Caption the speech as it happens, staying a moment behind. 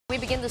We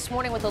begin this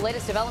morning with the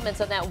latest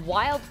developments on that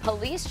wild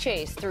police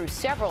chase through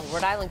several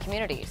Rhode Island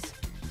communities.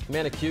 A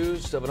man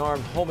accused of an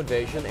armed home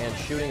invasion and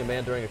shooting a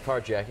man during a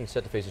carjacking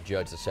set to face a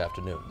judge this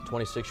afternoon. The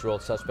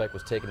 26-year-old suspect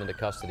was taken into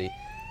custody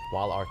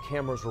while our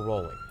cameras were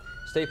rolling.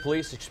 State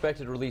police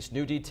expected to release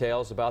new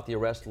details about the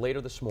arrest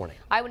later this morning.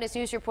 Eyewitness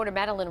News reporter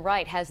Madeline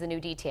Wright has the new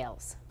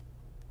details.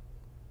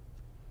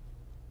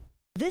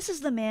 This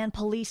is the man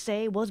police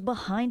say was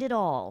behind it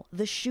all: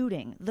 the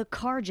shooting, the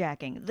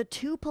carjacking, the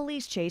 2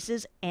 police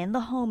chases, and the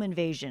home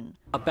invasion.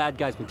 A bad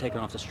guy's been taken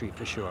off the street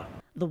for sure.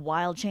 The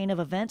wild chain of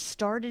events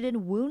started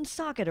in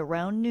Woonsocket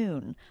around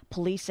noon.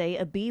 Police say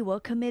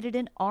Abiwa committed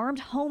an armed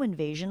home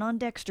invasion on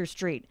Dexter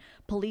Street.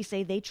 Police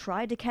say they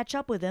tried to catch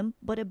up with him,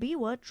 but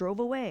Abiwa drove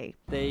away.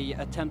 They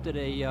attempted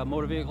a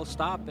motor vehicle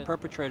stop. The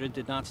perpetrator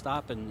did not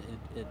stop, and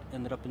it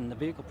ended up in the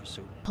vehicle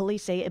pursuit.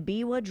 Police say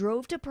Abiwa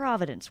drove to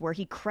Providence, where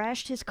he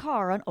crashed his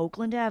car on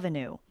Oakland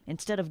Avenue.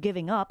 Instead of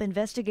giving up,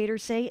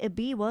 investigators say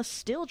Abiwa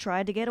still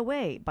tried to get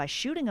away by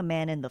shooting a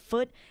man in the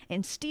foot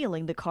and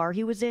stealing the car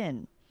he was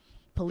in.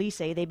 Police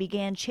say they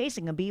began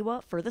chasing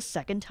Abiwa for the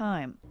second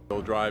time.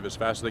 They'll drive as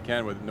fast as they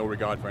can with no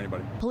regard for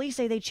anybody. Police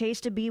say they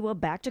chased Abiwa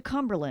back to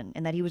Cumberland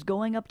and that he was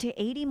going up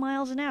to 80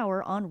 miles an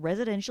hour on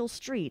residential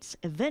streets,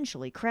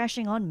 eventually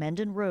crashing on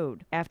Mendon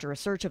Road. After a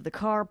search of the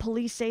car,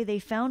 police say they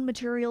found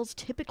materials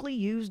typically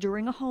used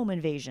during a home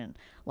invasion,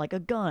 like a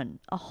gun,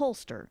 a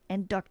holster,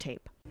 and duct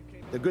tape.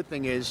 The good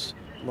thing is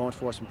law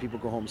enforcement people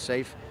go home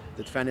safe,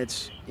 the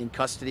defendant's in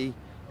custody,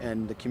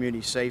 and the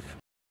community's safe.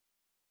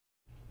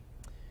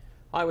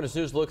 Eyewitness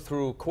News looked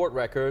through court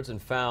records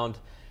and found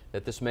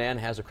that this man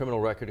has a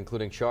criminal record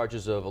including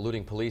charges of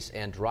eluding police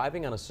and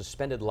driving on a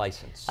suspended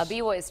license.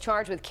 Abiwa is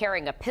charged with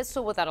carrying a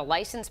pistol without a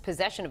license,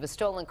 possession of a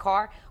stolen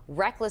car,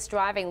 reckless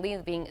driving,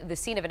 leaving the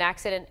scene of an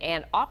accident,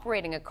 and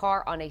operating a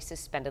car on a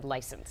suspended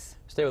license.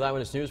 Stay with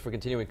Eyewitness News for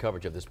continuing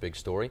coverage of this big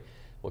story.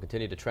 We'll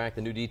continue to track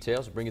the new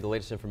details and bring you the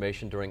latest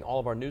information during all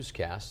of our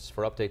newscasts.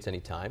 For updates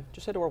anytime,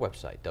 just head to our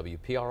website,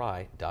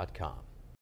 WPRI.com.